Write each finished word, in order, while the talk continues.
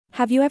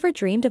Have you ever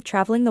dreamed of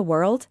traveling the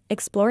world,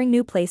 exploring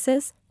new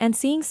places, and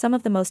seeing some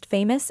of the most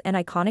famous and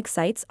iconic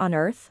sights on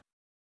Earth?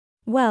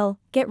 Well,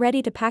 get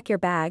ready to pack your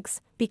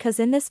bags, because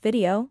in this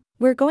video,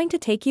 we're going to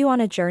take you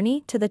on a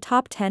journey to the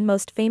top 10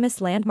 most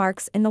famous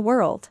landmarks in the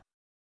world.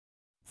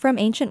 From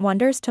ancient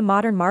wonders to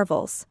modern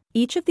marvels,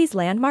 each of these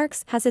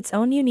landmarks has its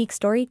own unique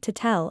story to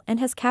tell and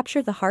has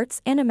captured the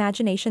hearts and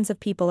imaginations of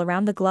people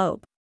around the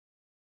globe.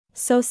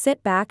 So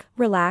sit back,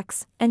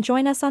 relax, and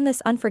join us on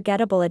this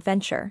unforgettable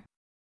adventure.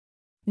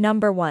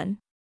 Number 1.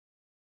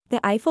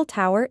 The Eiffel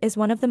Tower is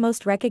one of the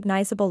most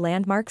recognizable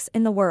landmarks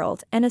in the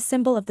world and a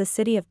symbol of the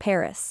city of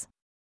Paris.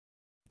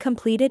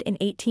 Completed in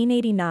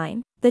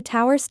 1889, the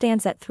tower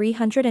stands at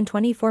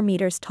 324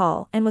 meters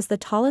tall and was the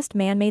tallest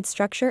man-made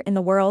structure in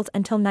the world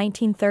until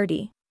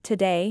 1930.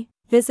 Today,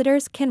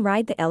 visitors can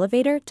ride the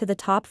elevator to the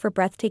top for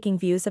breathtaking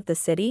views of the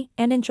city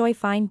and enjoy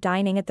fine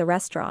dining at the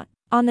restaurant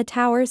on the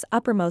tower's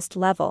uppermost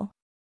level.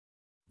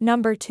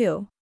 Number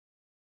 2.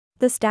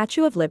 The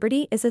Statue of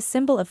Liberty is a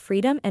symbol of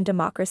freedom and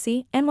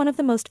democracy and one of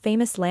the most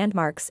famous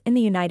landmarks in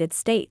the United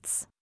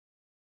States.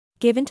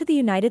 Given to the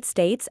United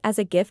States as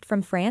a gift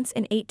from France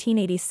in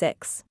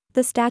 1886,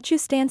 the statue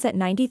stands at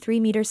 93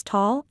 meters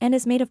tall and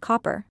is made of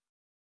copper.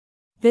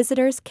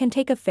 Visitors can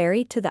take a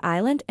ferry to the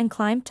island and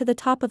climb to the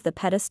top of the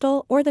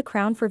pedestal or the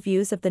crown for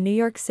views of the New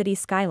York City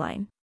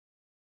skyline.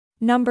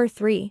 Number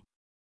 3.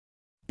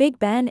 Big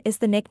Ben is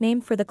the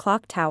nickname for the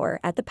clock tower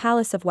at the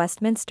Palace of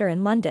Westminster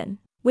in London,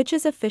 which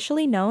is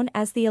officially known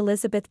as the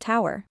Elizabeth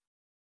Tower.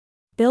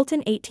 Built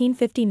in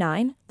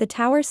 1859, the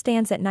tower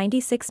stands at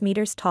 96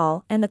 meters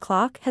tall and the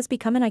clock has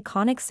become an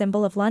iconic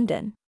symbol of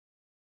London.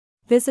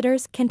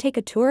 Visitors can take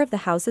a tour of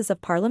the Houses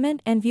of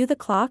Parliament and view the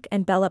clock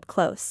and bell up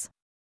close.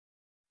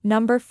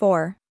 Number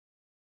 4.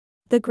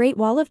 The Great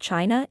Wall of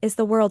China is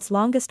the world's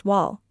longest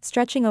wall,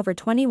 stretching over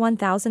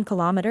 21,000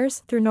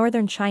 kilometers through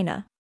northern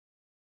China.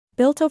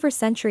 Built over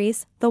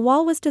centuries, the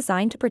wall was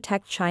designed to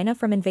protect China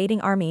from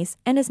invading armies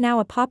and is now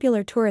a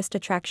popular tourist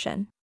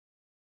attraction.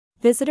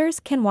 Visitors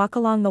can walk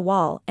along the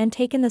wall and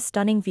take in the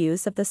stunning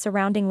views of the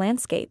surrounding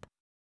landscape.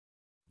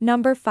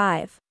 Number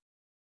 5.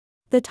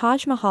 The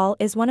Taj Mahal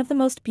is one of the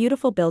most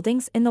beautiful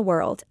buildings in the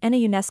world and a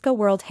UNESCO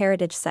World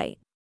Heritage Site.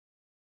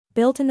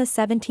 Built in the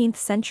 17th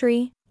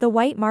century, the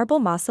white marble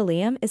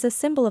mausoleum is a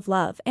symbol of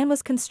love and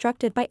was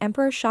constructed by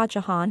Emperor Shah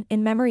Jahan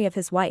in memory of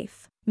his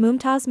wife,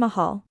 Mumtaz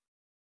Mahal.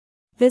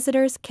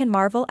 Visitors can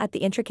marvel at the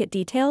intricate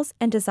details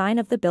and design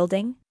of the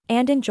building,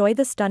 and enjoy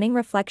the stunning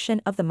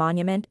reflection of the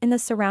monument in the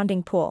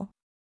surrounding pool.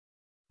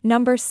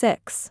 Number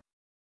 6.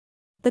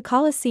 The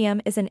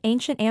Colosseum is an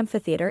ancient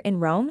amphitheater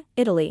in Rome,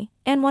 Italy,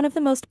 and one of the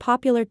most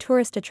popular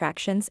tourist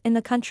attractions in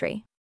the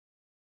country.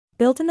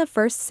 Built in the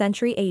 1st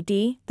century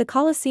AD, the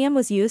Colosseum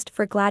was used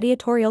for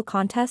gladiatorial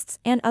contests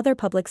and other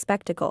public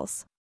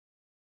spectacles.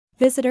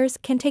 Visitors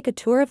can take a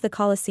tour of the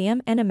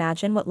Colosseum and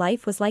imagine what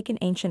life was like in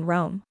ancient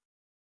Rome.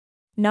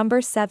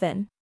 Number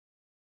 7.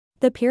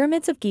 The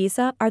Pyramids of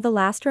Giza are the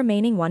last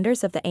remaining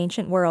wonders of the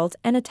ancient world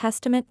and a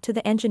testament to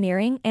the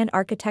engineering and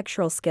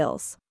architectural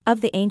skills of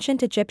the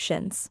ancient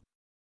Egyptians.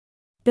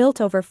 Built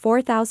over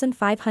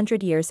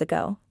 4,500 years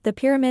ago, the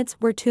pyramids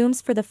were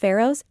tombs for the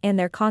pharaohs and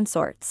their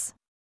consorts.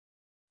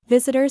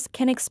 Visitors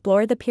can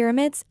explore the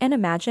pyramids and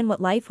imagine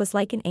what life was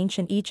like in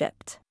ancient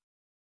Egypt.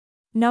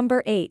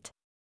 Number 8.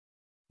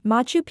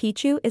 Machu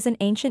Picchu is an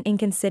ancient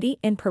Incan city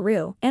in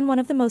Peru and one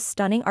of the most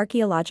stunning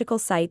archaeological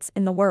sites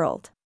in the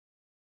world.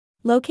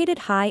 Located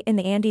high in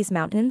the Andes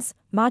Mountains,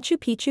 Machu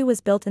Picchu was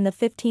built in the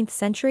 15th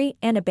century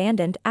and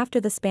abandoned after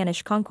the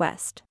Spanish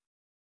conquest.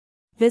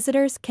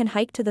 Visitors can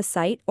hike to the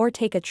site or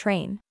take a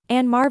train,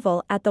 and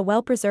marvel at the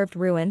well-preserved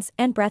ruins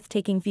and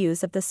breathtaking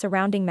views of the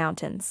surrounding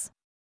mountains.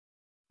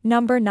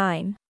 Number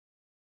 9.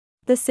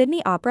 The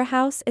Sydney Opera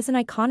House is an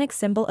iconic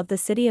symbol of the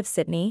city of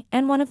Sydney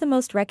and one of the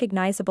most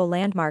recognizable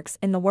landmarks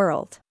in the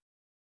world.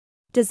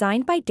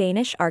 Designed by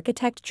Danish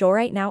architect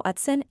Joreit Nau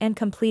Utzon and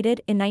completed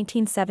in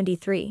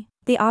 1973,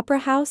 the Opera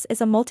House is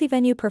a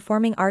multi-venue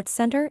performing arts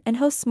center and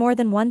hosts more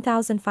than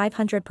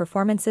 1,500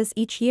 performances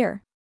each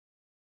year.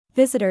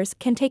 Visitors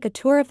can take a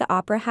tour of the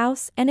Opera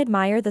House and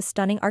admire the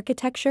stunning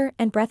architecture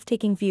and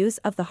breathtaking views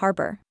of the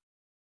harbor.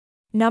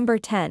 Number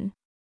 10.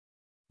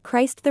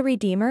 Christ the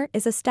Redeemer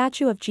is a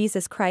statue of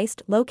Jesus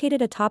Christ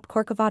located atop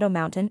Corcovado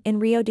Mountain in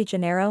Rio de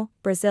Janeiro,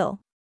 Brazil.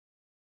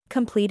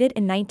 Completed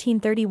in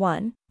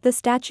 1931, the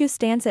statue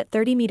stands at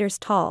 30 meters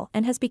tall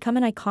and has become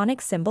an iconic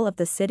symbol of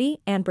the city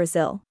and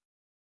Brazil.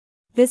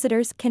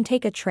 Visitors can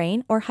take a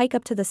train or hike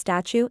up to the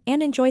statue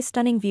and enjoy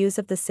stunning views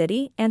of the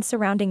city and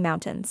surrounding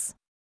mountains.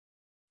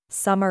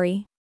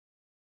 Summary.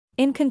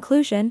 In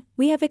conclusion,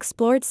 we have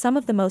explored some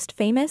of the most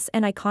famous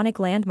and iconic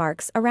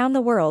landmarks around the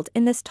world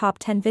in this top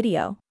 10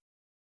 video.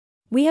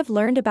 We have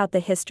learned about the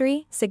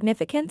history,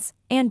 significance,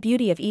 and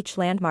beauty of each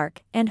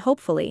landmark, and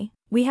hopefully,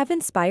 we have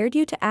inspired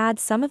you to add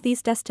some of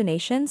these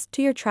destinations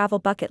to your travel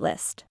bucket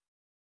list.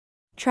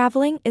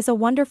 Traveling is a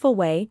wonderful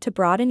way to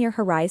broaden your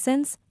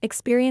horizons,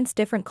 experience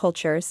different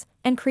cultures,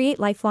 and create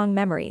lifelong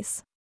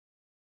memories.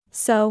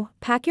 So,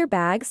 pack your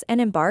bags and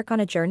embark on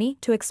a journey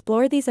to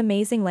explore these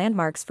amazing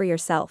landmarks for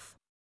yourself.